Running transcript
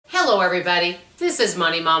Hello everybody, this is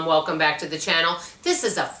Money Mom. Welcome back to the channel. This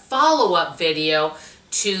is a follow-up video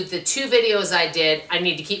to the two videos I did. I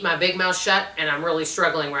need to keep my big mouth shut and I'm really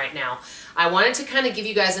struggling right now. I wanted to kind of give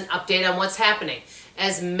you guys an update on what's happening.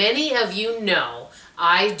 As many of you know,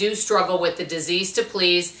 I do struggle with the disease to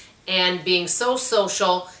please and being so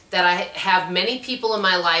social that I have many people in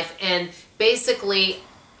my life, and basically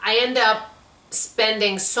I end up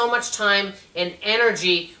spending so much time and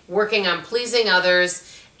energy working on pleasing others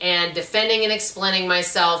and defending and explaining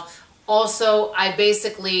myself. Also, I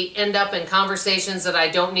basically end up in conversations that I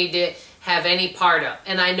don't need to have any part of.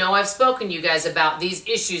 And I know I've spoken to you guys about these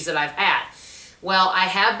issues that I've had. Well, I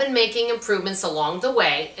have been making improvements along the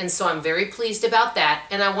way, and so I'm very pleased about that.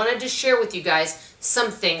 And I wanted to share with you guys some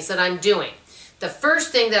things that I'm doing. The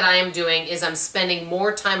first thing that I am doing is I'm spending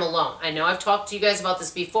more time alone. I know I've talked to you guys about this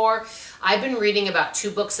before. I've been reading about 2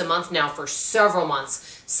 books a month now for several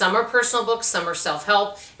months. Some are personal books, some are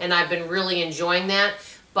self-help, and I've been really enjoying that.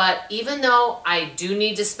 But even though I do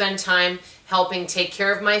need to spend time helping take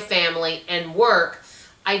care of my family and work,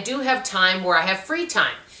 I do have time where I have free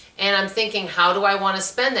time. And I'm thinking, how do I want to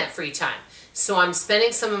spend that free time? So I'm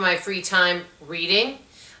spending some of my free time reading.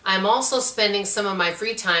 I'm also spending some of my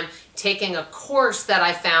free time taking a course that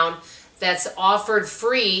I found that's offered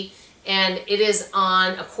free, and it is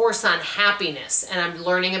on a course on happiness, and I'm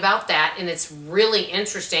learning about that, and it's really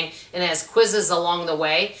interesting and has quizzes along the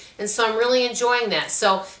way, and so I'm really enjoying that.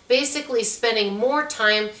 So basically spending more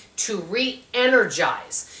time to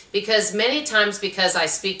re-energize, because many times, because I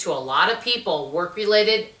speak to a lot of people, work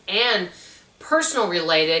related and personal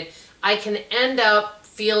related, I can end up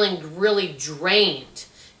feeling really drained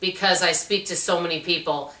because I speak to so many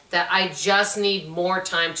people that I just need more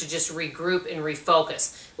time to just regroup and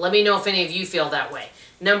refocus. Let me know if any of you feel that way.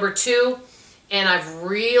 Number 2, and I've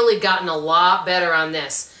really gotten a lot better on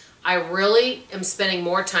this, I really am spending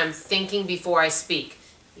more time thinking before I speak.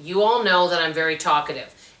 You all know that I'm very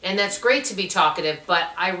talkative, and that's great to be talkative, but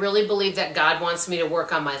I really believe that God wants me to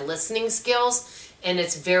work on my listening skills, and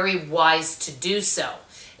it's very wise to do so.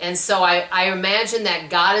 And so I imagine that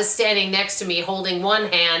God is standing next to me holding one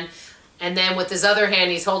hand, and then with his other hand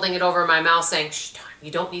he's holding it over my mouth saying, shh, you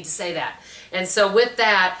don't need to say that. And so with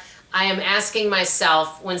that, I am asking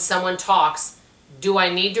myself, when someone talks, do I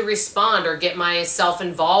need to respond or get myself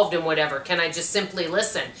involved in whatever? Can I just simply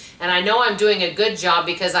listen? And I know I'm doing a good job,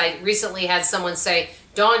 because I recently had someone say,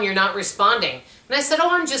 Dawn, you're not responding. And I said, oh,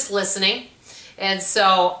 I'm just listening. And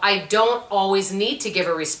so I don't always need to give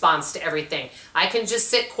a response to everything. I can just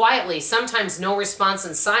sit quietly. Sometimes no response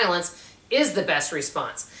and silence is the best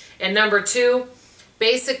response. And number 2,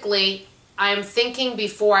 basically, I'm thinking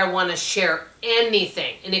before I want to share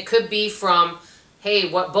anything. And it could be from, hey,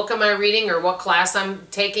 what book am I reading or what class I'm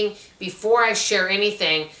taking? Before I share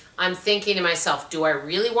anything, I'm thinking to myself, do I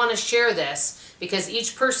really want to share this? Because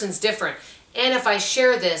each person's different. And if I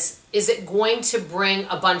share this, is it going to bring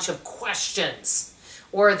a bunch of questions?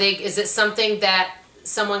 Or is it something that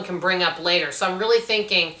someone can bring up later? So I'm really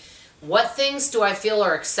thinking, what things do I feel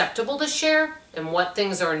are acceptable to share and what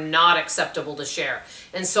things are not acceptable to share?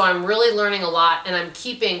 And so I'm really learning a lot, and I'm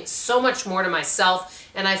keeping so much more to myself,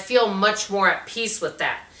 and I feel much more at peace with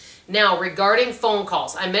that. Now, regarding phone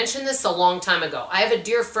calls, I mentioned this a long time ago. I have a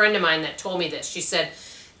dear friend of mine that told me this. She said,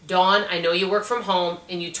 Dawn, I know you work from home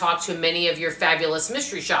and you talk to many of your fabulous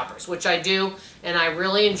mystery shoppers, which I do, and I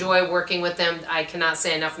really enjoy working with them. I cannot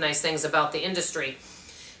say enough nice things about the industry.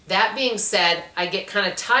 That being said, I get kind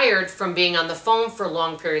of tired from being on the phone for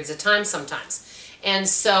long periods of time sometimes. And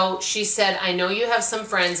so she said, I know you have some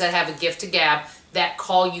friends that have a gift to gab that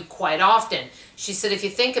call you quite often. She said, if you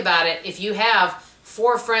think about it, if you have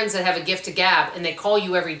 4 friends that have a gift to gab and they call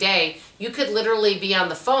you every day, you could literally be on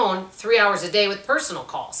the phone 3 hours a day with personal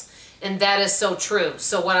calls. And that is so true.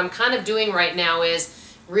 So what I'm kind of doing right now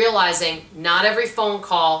is realizing not every phone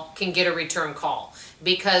call can get a return call,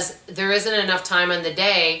 because there isn't enough time in the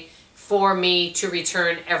day for me to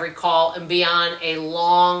return every call and be on a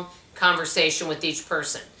long conversation with each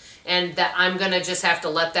person. And that I'm going to just have to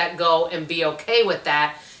let that go and be okay with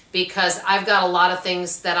that, because I've got a lot of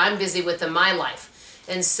things that I'm busy with in my life.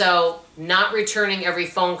 And so not returning every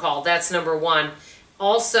phone call, that's number 1.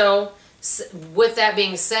 Also, with that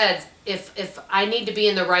being said, if I need to be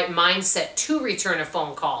in the right mindset to return a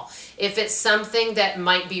phone call, if it's something that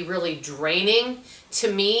might be really draining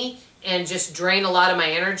to me and just drain a lot of my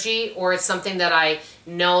energy, or it's something that I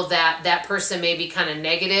know that that person may be kind of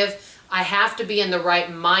negative, I have to be in the right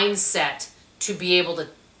mindset to be able to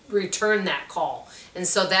return that call. And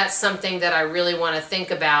so that's something that I really want to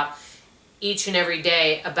think about each and every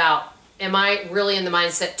day, about am I really in the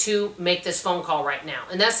mindset to make this phone call right now?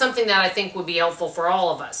 And that's something that I think would be helpful for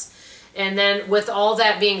all of us. And then with all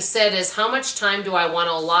that being said is, how much time do I want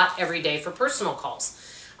to allot every day for personal calls?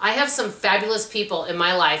 I have some fabulous people in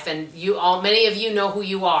my life, and many of you know who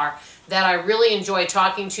you are, that I really enjoy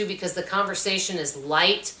talking to because the conversation is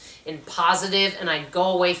light and positive, and I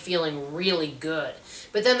go away feeling really good.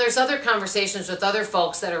 But then there's other conversations with other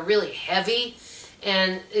folks that are really heavy,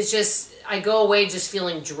 and it's just, I go away just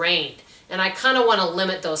feeling drained. And I kind of want to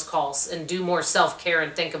limit those calls and do more self-care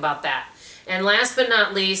and think about that. And last but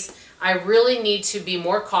not least, I really need to be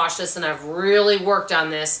more cautious, and I've really worked on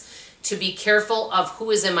this, to be careful of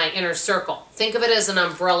who is in my inner circle. Think of it as an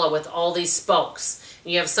umbrella with all these spokes.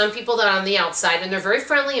 You have some people that are on the outside, and they're very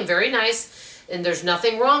friendly and very nice, and there's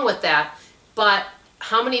nothing wrong with that. But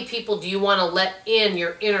how many people do you want to let in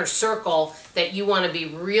your inner circle that you want to be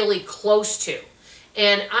really close to?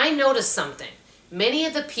 And I noticed something. Many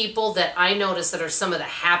of the people that I notice that are some of the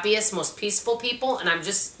happiest, most peaceful people, and I'm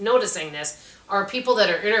just noticing this, are people that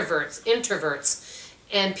are introverts,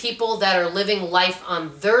 and people that are living life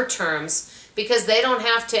on their terms because they don't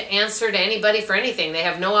have to answer to anybody for anything. They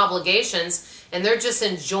have no obligations, and they're just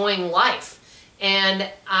enjoying life. And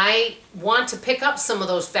I want to pick up some of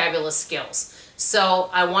those fabulous skills. So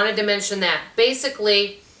I wanted to mention that.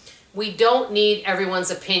 Basically, we don't need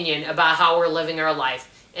everyone's opinion about how we're living our life.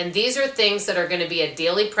 And these are things that are going to be a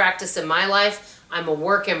daily practice in my life. I'm a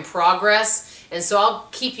work in progress. And so I'll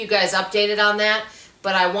keep you guys updated on that.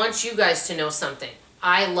 But I want you guys to know something.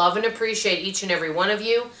 I love and appreciate each and every one of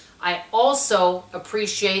you. I also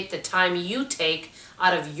appreciate the time you take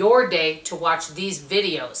out of your day to watch these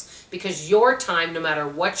videos. Because your time, no matter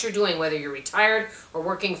what you're doing, whether you're retired or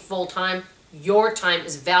working full-time, your time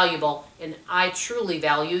is valuable, and I truly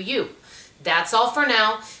value you. That's all for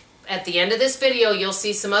now. At the end of this video, you'll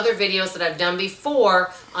see some other videos that I've done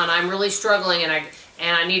before on I'm really struggling and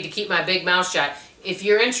I need to keep my big mouth shut. If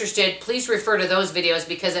you're interested, please refer to those videos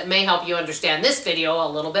because it may help you understand this video a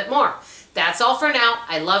little bit more. That's all for now.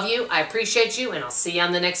 I love you, I appreciate you, and I'll see you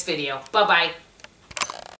on the next video. Bye-bye.